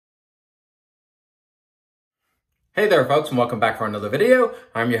Hey there folks, and welcome back for another video.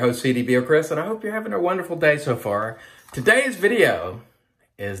 I'm your host CDB Chris, and I hope you're having a wonderful day so far. Today's video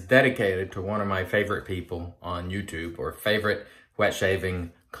is dedicated to one of my favorite people on YouTube, or favorite wet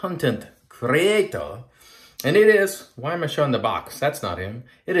shaving content creator. And it is, why am I showing the box? That's not him.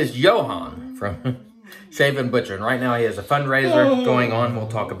 It is Johan from Shave and Butcher. And right now he has a fundraiser going on. We'll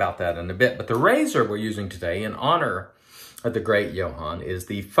talk about that in a bit. But the razor we're using today in honor of the great Johan is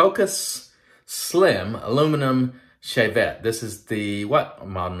the Focus Slim aluminum Shavette. This is the, what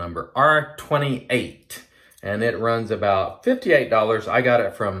model number? R28. And it runs about $58. I got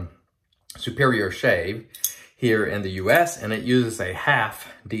it from Superior Shave here in the US, and it uses a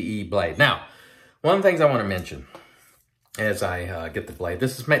half DE blade. Now, one of the things I want to mention as I get the blade,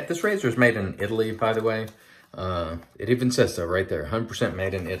 this razor is made in Italy, by the way. It even says so right there, 100%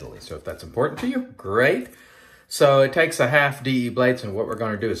 made in Italy. So if that's important to you, great. So it takes a half DE blade, so what we're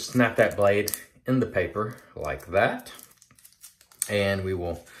going to do is snap that blade in the paper like that, and we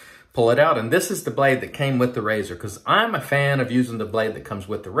will pull it out. And this is the blade that came with the razor, because I'm a fan of using the blade that comes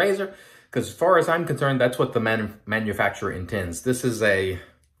with the razor, because as far as I'm concerned, that's what the manufacturer intends. This is a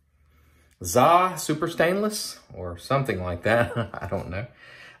ZA super stainless or something like that. I don't know.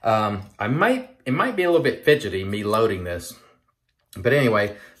 It might be a little bit fidgety, me loading this, but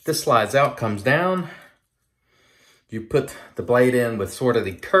anyway, this slides out, comes down. You put the blade in with sort of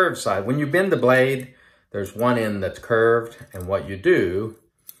the curved side. When you bend the blade, there's one end that's curved, and what you do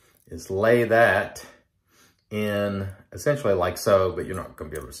is lay that in essentially like so, but you're not going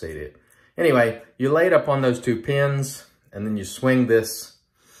to be able to see it. Anyway, you lay it up on those two pins, and then you swing this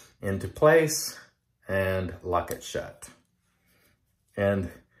into place and lock it shut. And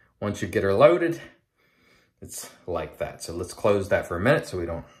once you get her loaded, it's like that. So let's close that for a minute so we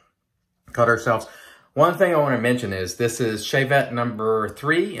don't cut ourselves. One thing I want to mention is this is Shavette number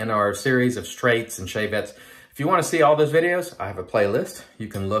 3 in our series of straights and Shavettes. If you want to see all those videos, I have a playlist. You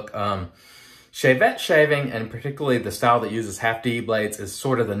can look. Shavette shaving, and particularly the style that uses half DE blades, is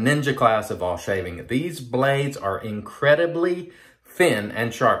sort of the ninja class of all shaving. These blades are incredibly thin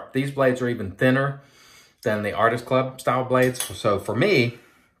and sharp. These blades are even thinner than the Artist Club style blades. So for me,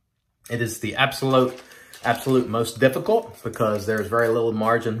 it is the absolute most difficult, because there's very little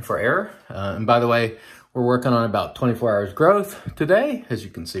margin for error. And by the way, we're working on about 24 hours growth today, as you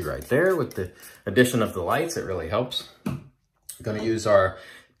can see right there. With the addition of the lights, it really helps. I'm going to use our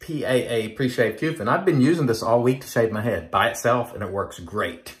PAA pre-shave cube, and I've been using this all week to shave my head by itself, and it works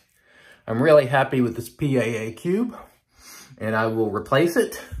great. I'm really happy with this PAA cube, and I will replace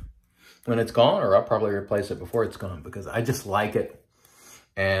it when it's gone, or I'll probably replace it before it's gone, because I just like it.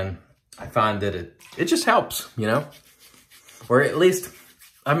 And I find that it just helps, you know, or at least,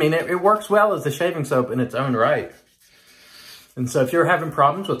 I mean, it works well as a shaving soap in its own right. And so if you're having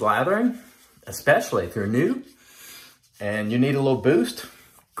problems with lathering, especially if you're new and you need a little boost,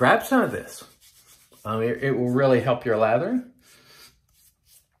 grab some of this. It will really help your lathering.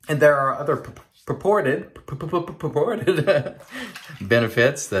 And there are other purported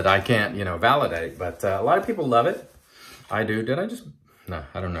benefits that I can't, validate, but a lot of people love it. I do. Did I just... No,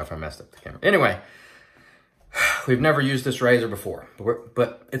 I don't know if I messed up the camera. Anyway, we've never used this razor before,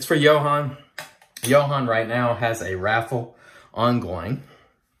 but it's for Johan. Johan right now has a raffle ongoing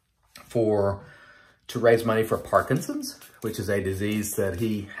to raise money for Parkinson's, which is a disease that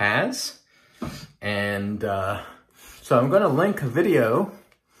he has. And so I'm going to link a video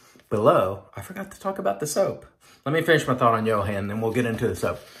below. I forgot to talk about the soap. Let me finish my thought on Johan, then we'll get into the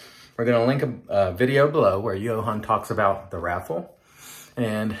soap. We're going to link a video below where Johan talks about the raffle.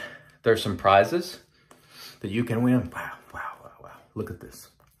 And there's some prizes that you can win. Wow, wow, wow, wow. Look at this.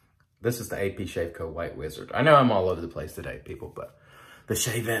 This is the AP Shave Co. White Wizard. I know I'm all over the place today, people, but the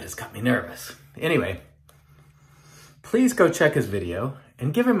Shavette has got me nervous. Anyway, please go check his video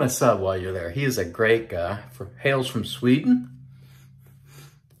and give him a sub while you're there. He is a great guy. Hails from Sweden.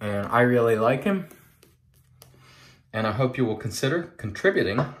 And I really like him. And I hope you will consider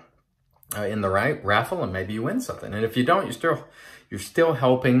contributing in the right raffle, and maybe you win something. And if you don't, you're still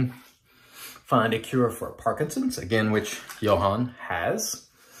helping find a cure for Parkinson's, again, which Johan has.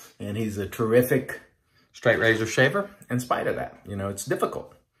 And he's a terrific straight razor shaver in spite of that. It's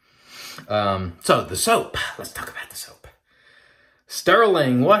difficult. So the soap, let's talk about the soap.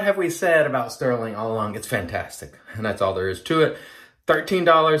 Sterling, what have we said about Sterling all along? It's fantastic. And that's all there is to it.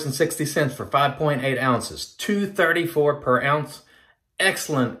 $13.60 for 5.8 ounces, $2.34 per ounce.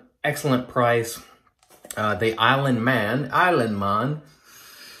 Excellent price. The Island Man,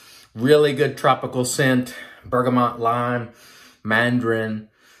 really good tropical scent, bergamot, lime, mandarin,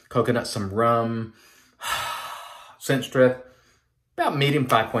 coconut, some rum, scent strip, about medium,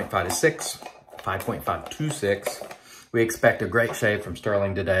 5.5 to 6. 5.526. We expect a great shave from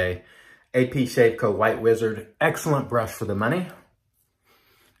Sterling today. AP Shave Co. White Wizard, excellent brush for the money.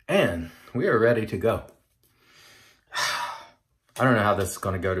 And we are ready to go. I don't know how this is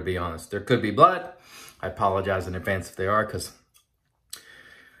going to go, to be honest. There could be blood. I apologize in advance if they are, because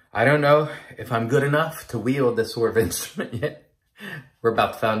I don't know if I'm good enough to wield this sort of instrument yet. We're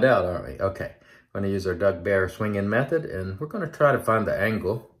about to find out, aren't we? Okay. I'm going to use our Doug Bear swing-in method, and we're going to try to find the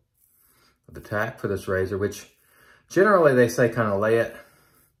angle of the tack for this razor, which generally they say kind of lay it,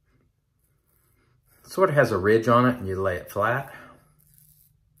 sort of has a ridge on it, and you lay it flat.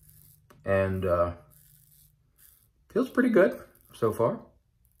 And feels pretty good so far.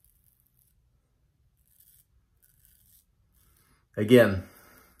 Again,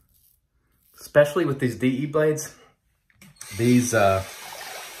 especially with these DE blades, these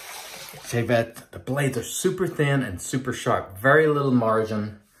Shavettes, the blades are super thin and super sharp, very little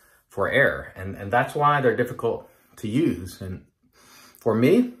margin for error. And that's why they're difficult to use. And for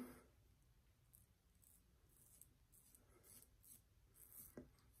me,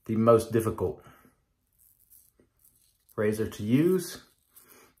 the most difficult razor to use,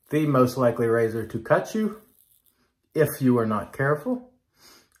 the most likely razor to cut you if you are not careful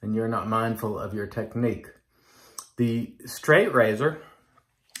and you're not mindful of your technique. The straight razor,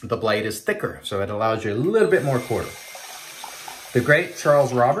 the blade is thicker, so it allows you a little bit more quarter. The great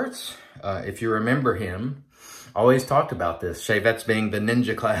Charles Roberts, if you remember him, always talked about this, Shavettes being the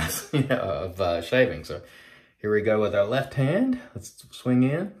ninja class of shaving. So here we go with our left hand. Let's swing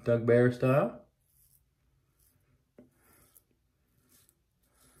in, Doug Bear style.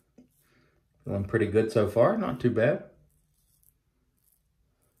 Feeling pretty good so far, not too bad.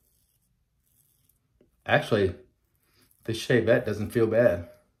 Actually, this Shavette doesn't feel bad.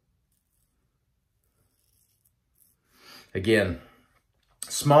 Again,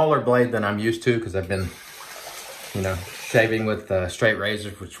 smaller blade than I'm used to, because I've been, shaving with straight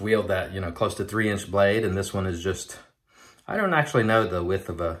razors, which wield that, close to 3-inch blade. And this one is just, I don't actually know the width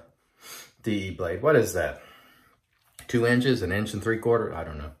of a DE blade. What is that? 2 inches, 1 3/4? I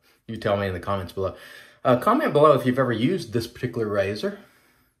don't know. You tell me in the comments below. Comment below if you've ever used this particular razor.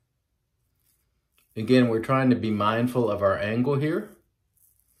 Again, we're trying to be mindful of our angle here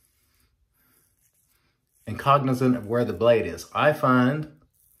and cognizant of where the blade is. I find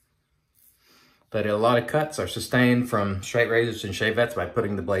that a lot of cuts are sustained from straight razors and Shavettes by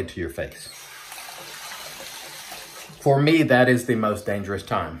putting the blade to your face. For me, that is the most dangerous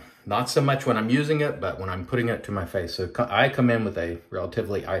time. Not so much when I'm using it, but when I'm putting it to my face. So I try to come in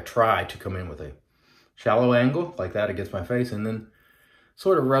with a shallow angle like that against my face, and then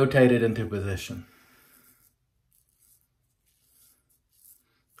sort of rotate it into position.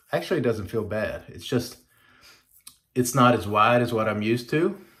 Actually, it doesn't feel bad. It's just, it's not as wide as what I'm used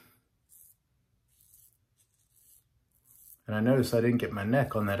to. And I noticed I didn't get my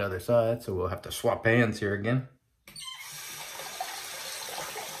neck on that other side, so we'll have to swap hands here again.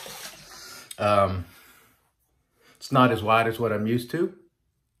 It's not as wide as what I'm used to.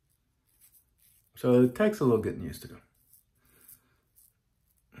 So it takes a little getting used to.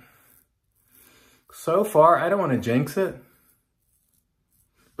 So far, I don't want to jinx it,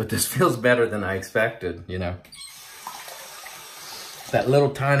 but this feels better than I expected, That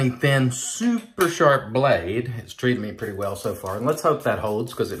little tiny, thin, super sharp blade has treated me pretty well so far. And let's hope that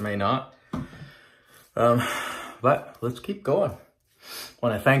holds, because it may not. But let's keep going. I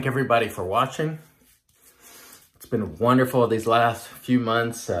want to thank everybody for watching. It's been wonderful these last few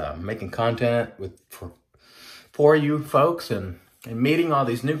months making content for you folks and meeting all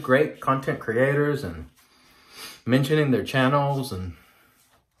these new great content creators and mentioning their channels and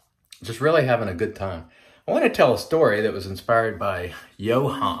just really having a good time. I want to tell a story that was inspired by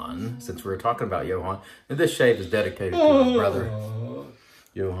Johan, since we were talking about Johan. And this shave is dedicated to his brother,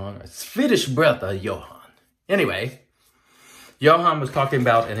 Johan, a Swedish brother, Johan. Anyway, Johan was talking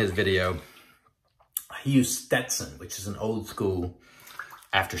about in his video, he used Stetson, which is an old school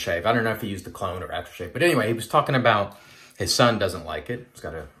aftershave. I don't know if he used the clone or aftershave. But anyway, he was talking about his son doesn't like it. He's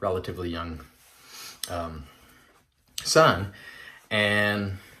got a relatively young son.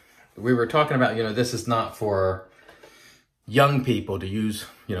 And we were talking about, this is not for young people to use,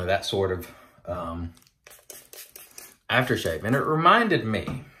 that sort of aftershave. And it reminded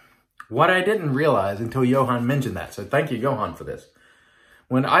me what I didn't realize until Johan mentioned that. So thank you, Johan, for this.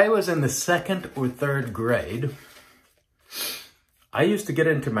 When I was in the 2nd or 3rd grade, I used to get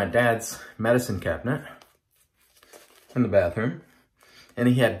into my dad's medicine cabinet in the bathroom, and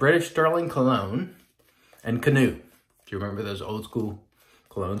he had British Sterling cologne and Canoe. Do you remember those old school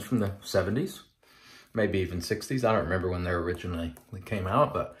colognes from the 70s? maybe even 60s. I don't remember when they originally came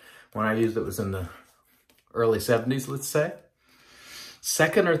out, but when I used it was in the early 70s, let's say.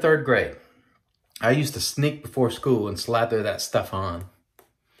 2nd or 3rd grade. I used to sneak before school and slather that stuff on.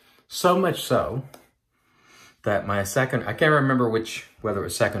 So much so that my second, I can't remember whether it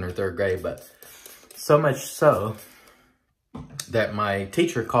was 2nd or 3rd grade, but so much so that my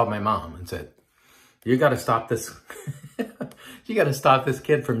teacher called my mom and said, you got to stop this. You got to stop this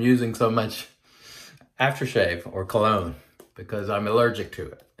kid from using so much aftershave or cologne because I'm allergic to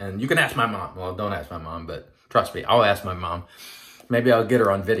it. And you can ask my mom. Well, don't ask my mom, but trust me, I'll ask my mom. Maybe I'll get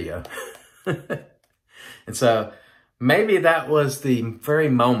her on video. And so maybe that was the very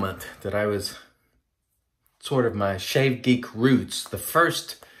moment that I was sort of my shave geek roots, the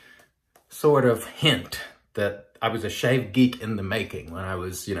first sort of hint that I was a shave geek in the making when I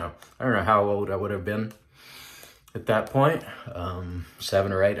was, I don't know how old I would have been at that point,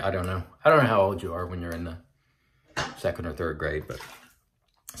 7 or 8, I don't know. I don't know how old you are when you're in the 2nd or 3rd grade, but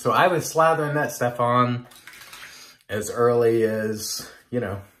so I was slathering that stuff on as early as,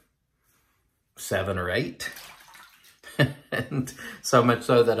 7 or 8. And so much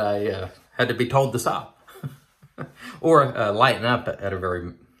so that I had to be told to stop or lighten up at a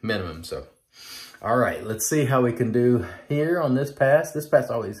very minimum. So, all right, let's see how we can do here on this pass. This pass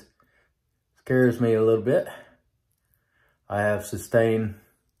always scares me a little bit. I have sustained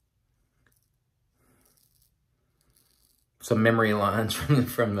some memory lines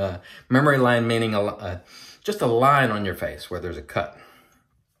from the memory line, meaning just a line on your face where there's a cut.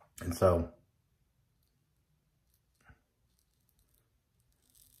 And so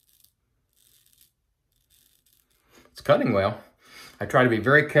it's cutting well. I try to be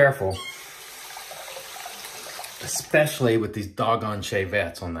very careful, especially with these doggone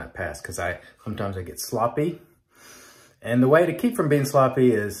Shavettes on that pass, because sometimes I get sloppy. And the way to keep from being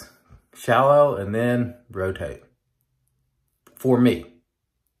sloppy is shallow and then rotate. For me.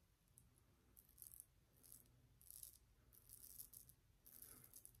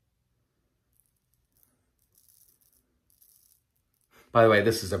 By the way,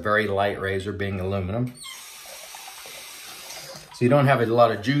 this is a very light razor, being aluminum. So you don't have a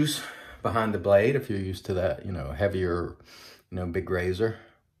lot of juice behind the blade if you're used to that, heavier, big razor.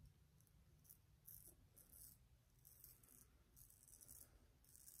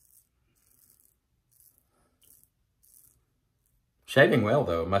 Shaving well,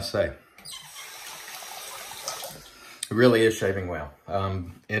 though, I must say. It really is shaving well.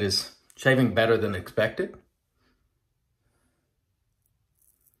 It is shaving better than expected.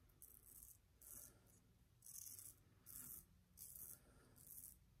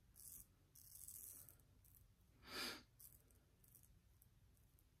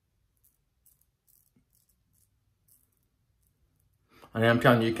 And I'm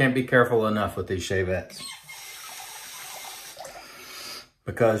telling you, you can't be careful enough with these Shavettes.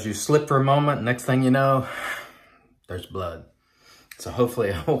 Because you slip for a moment, next thing you know, there's blood. So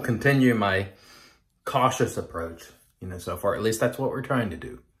hopefully I will continue my cautious approach, so far. At least that's what we're trying to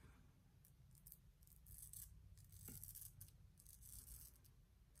do.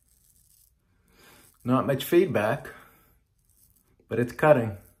 Not much feedback, but it's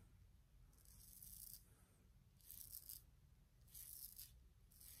cutting.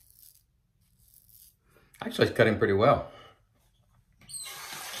 Actually, it's cutting pretty well.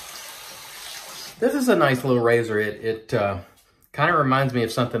 This is a nice little razor. It kind of reminds me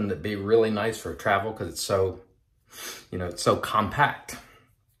of something that'd be really nice for travel because it's so, it's so compact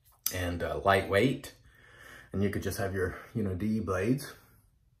and lightweight. And you could just have your, DE blades.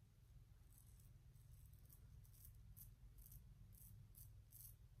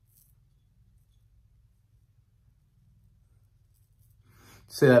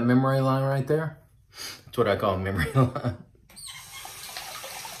 See that memory line right there? That's what I call memory line.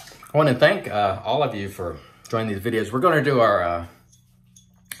 I want to thank all of you for joining these videos. We're going to do our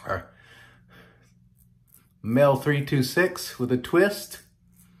Mel 326 with a twist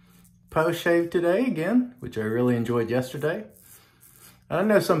post-shave today again, which I really enjoyed yesterday. I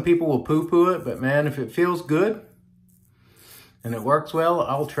know some people will poo-poo it, but man, if it feels good and it works well,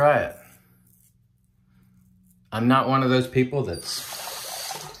 I'll try it. I'm not one of those people that's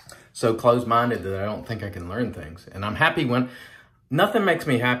so closed-minded that I don't think I can learn things. And I'm happy when... Nothing makes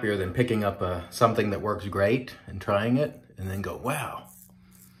me happier than picking up something that works great and trying it and then go, wow,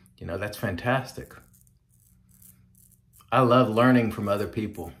 that's fantastic. I love learning from other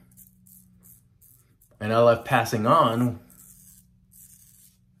people. And I love passing on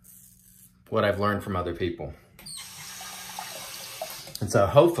what I've learned from other people. And so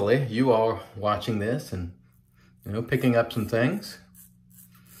hopefully you all are watching this and, picking up some things.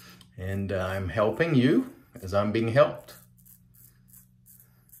 And I'm helping you as I'm being helped.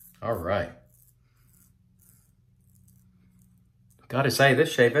 All right. Gotta say,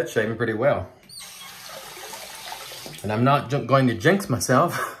 this Shavette's shaving pretty well. And I'm not going to jinx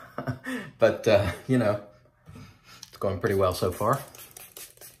myself, but you know, it's going pretty well so far.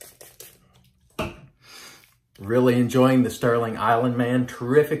 Really enjoying the Sterling Island Man.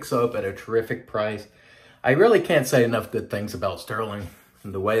 Terrific soap at a terrific price. I really can't say enough good things about Sterling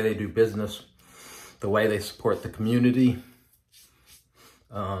and the way they do business, the way they support the community.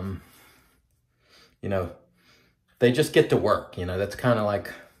 You know, they just get to work. You know, that's kind of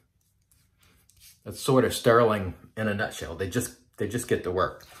like, that's sort of Sterling in a nutshell. They just get to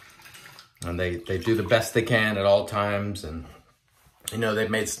work. And they do the best they can at all times. And, you know, they've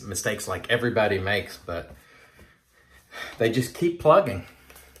made mistakes like everybody makes, but they just keep plugging,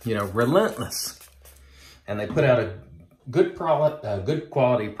 you know, relentless. And they put out a good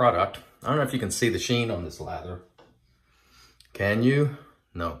quality product. I don't know if you can see the sheen on this lather. Can you?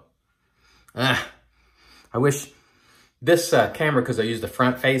 No. I wish this camera, because I use the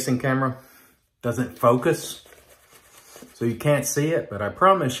front-facing camera, doesn't focus, so you can't see it. But I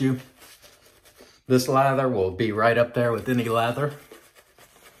promise you, this lather will be right up there with any lather,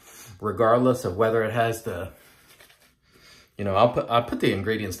 regardless of whether it has the, you know, I'll put the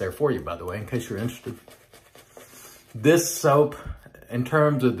ingredients there for you, by the way, in case you're interested. This soap, in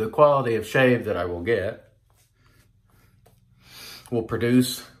terms of the quality of shave that I will get, will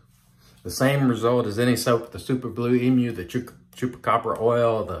produce the same result as any soap, the Super Blue Emu, the Chupacabra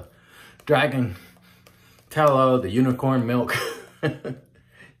Oil, the Dragon Tallow, the Unicorn Milk.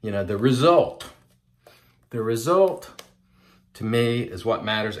 You know, the result to me is what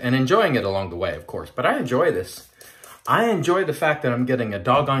matters, and enjoying it along the way, of course. But I enjoy this. I enjoy the fact that I'm getting a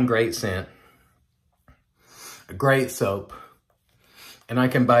doggone great scent, a great soap, and I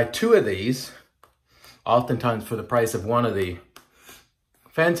can buy 2 of these, oftentimes for the price of one of the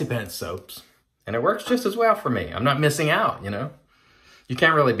Fancy Pants soaps, and it works just as well for me. I'm not missing out, you know. You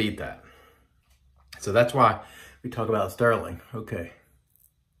can't really beat that. So that's why we talk about Sterling. Okay.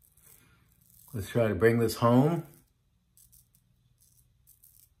 Let's try to bring this home.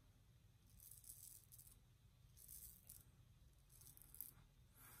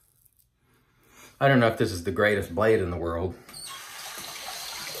 I don't know if this is the greatest blade in the world.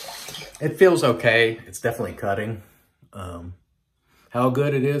 It feels okay. It's definitely cutting. How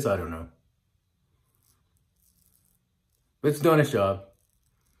good it is, I don't know. But it's doing its job.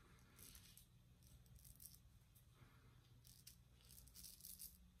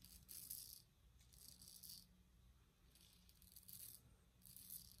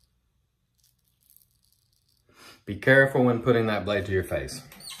 Be careful when putting that blade to your face.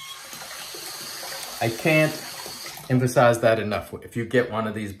 I can't emphasize that enough. If you get one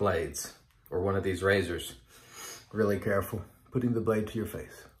of these blades or one of these razors, really careful putting the blade to your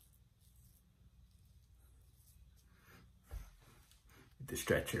face. Need to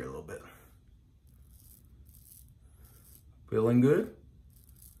stretch here a little bit. Feeling good?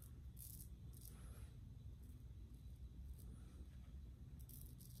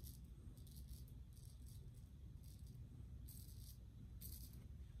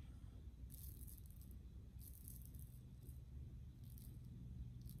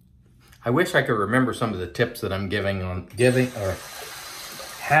 I wish I could remember some of the tips that I'm giving or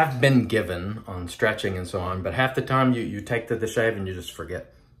have been given on stretching and so on, but half the time you take the shave and you just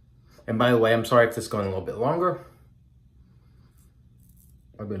forget. And by the way, I'm sorry if this is going a little bit longer.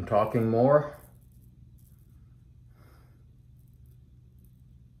 I've been talking more.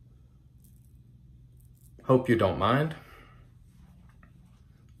 Hope you don't mind.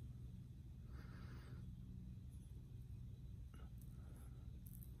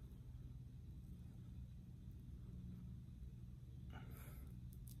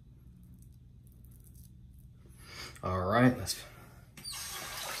 All right, let's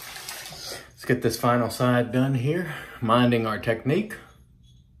get this final side done here, minding our technique.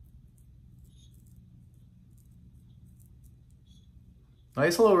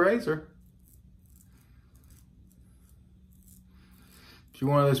 Nice little razor. If you're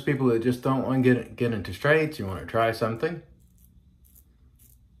one of those people that just don't want to get into straights, you want to try something,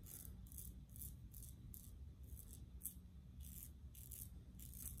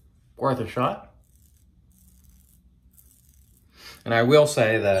 worth a shot. And I will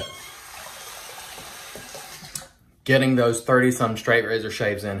say that getting those 30-some straight razor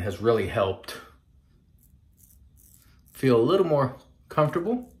shaves in has really helped feel a little more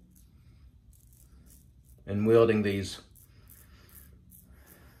comfortable in wielding these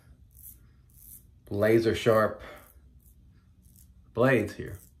laser sharp blades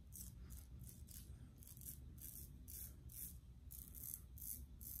here.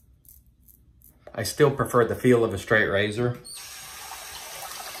 I still prefer the feel of a straight razor.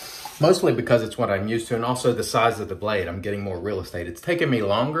 Mostly because it's what I'm used to, and also the size of the blade. I'm getting more real estate. It's taken me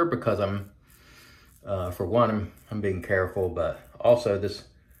longer because for one, I'm being careful, but also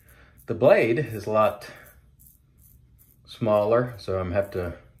the blade is a lot smaller, so I'm have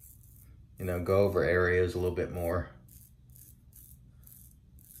to, you know, go over areas a little bit more.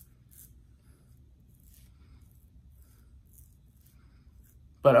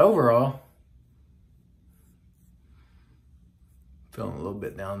 But overall, feeling a little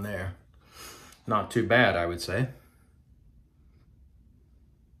bit down there. Not too bad, I would say.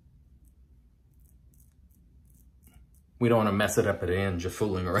 We don't want to mess it up at the end, just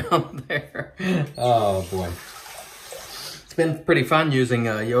fooling around there. Oh boy. It's been pretty fun using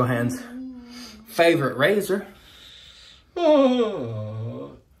Johan's favorite razor.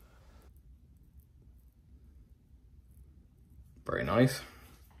 Oh. Very nice.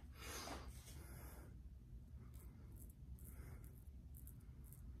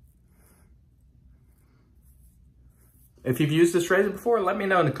 If you've used this razor before, let me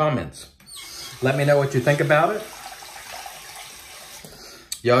know in the comments. Let me know what you think about it.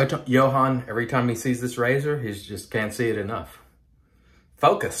 Johan, every time he sees this razor, he just can't see it enough.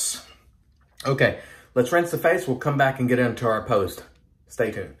 Focus. Okay, let's rinse the face. We'll come back and get into our post.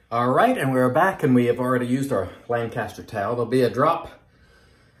 Stay tuned. All right, and we're back, and we have already used our Lancaster towel. There'll be a drop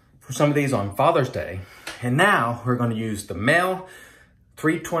for some of these on Father's Day. And now we're going to use the male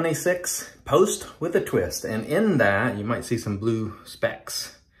 326 post with a twist. And in that, you might see some blue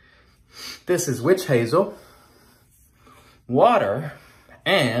specks. This is witch hazel, water,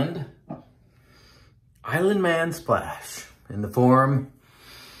 and Island Man Splash in the form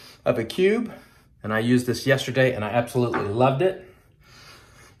of a cube. And I used this yesterday and I absolutely loved it.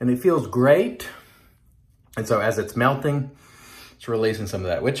 And it feels great. And so as it's melting, it's releasing some of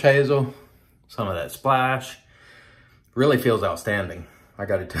that witch hazel, some of that splash. Really feels outstanding, I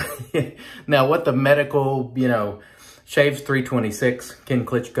gotta tell you. Now, what the medical, you know, Shaves 326, Ken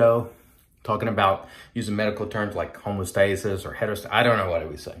Klitschko, talking about using medical terms like homeostasis or heterostasis. I don't know what he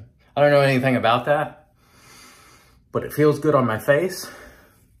was saying. I don't know anything about that, but it feels good on my face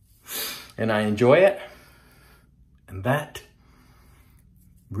and I enjoy it. And that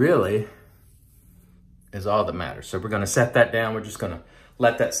really is all that matters. So we're gonna set that down. We're just gonna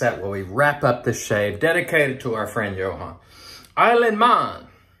let that set while we wrap up this shave dedicated to our friend Johan. Island Man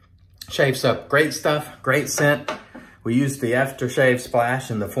Shave Soap, great stuff, great scent. We used the aftershave splash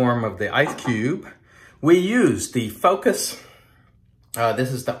in the form of the ice cube. We used the Focus.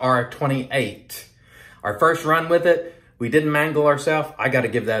 This is the R28. Our first run with it, we didn't mangle ourselves. I got to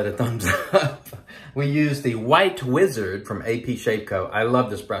give that a thumbs up. We used the White Wizard from AP Shave Co. I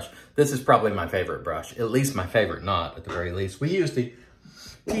love this brush. This is probably my favorite brush, at least my favorite knot at the very least. We used the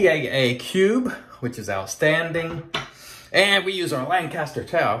PAA Cube, which is outstanding. And we use our Lancaster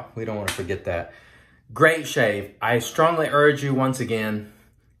towel. We don't want to forget that. Great shave. I strongly urge you once again,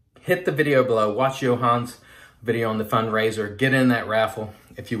 hit the video below, watch Johan's video on the fundraiser, get in that raffle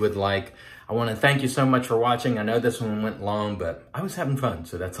if you would like. I want to thank you so much for watching. I know this one went long, but I was having fun,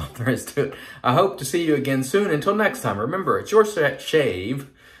 so that's all there is to it. I hope to see you again soon. Until next time, remember, it's your shave.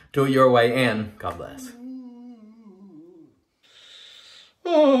 Do it your way, and God bless.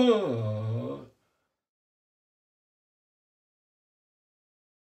 Oh.